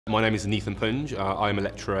My name is Nethan Punj. I am a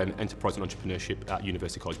lecturer in enterprise and entrepreneurship at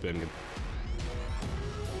University College Birmingham.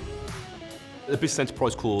 The business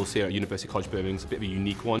enterprise course here at University College Birmingham is a bit of a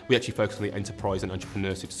unique one. We actually focus on the enterprise and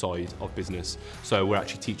entrepreneurship side of business. So we're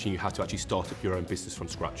actually teaching you how to actually start up your own business from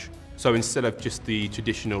scratch. So instead of just the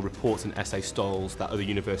traditional reports and essay styles that other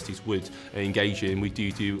universities would engage in, we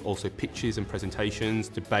do also pitches and presentations,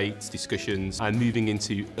 debates, discussions, and moving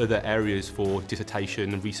into other areas for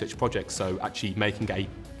dissertation and research projects. So actually making a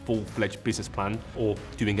full-fledged business plan or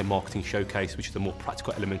doing a marketing showcase, which is a more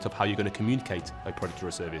practical element of how you're going to communicate a product or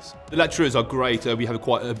a service. The lecturers are great. We have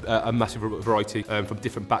quite a massive variety from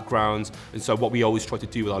different backgrounds, and so what we always try to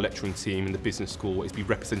do with our lecturing team in the business school is be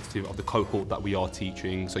representative of the cohort that we are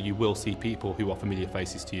teaching. So you will see people who are familiar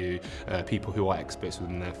faces to you, people who are experts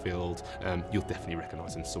within their field. You'll definitely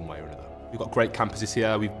recognise them some way or another. We've got great campuses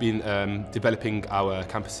here. We've been developing our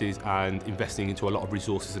campuses and investing into a lot of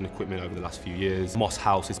resources and equipment over the last few years. Moss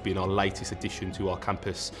House has been our latest addition to our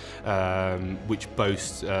campus, which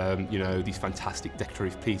boasts these fantastic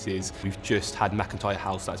decorative pieces. We've just had McIntyre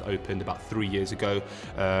House that's opened about 3 years ago,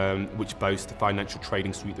 which boasts the financial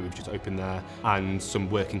trading suite that we've just opened there, and some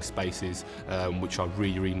working spaces which are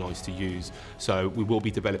really nice to use. So we will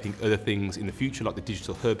be developing other things in the future, like the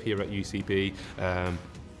digital hub here at UCB.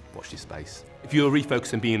 Watch this space. If you're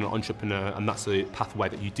refocusing on being an entrepreneur and that's a pathway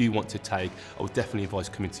that you do want to take, I would definitely advise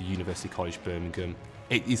coming to University College Birmingham.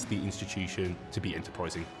 It is the institution to be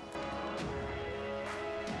enterprising.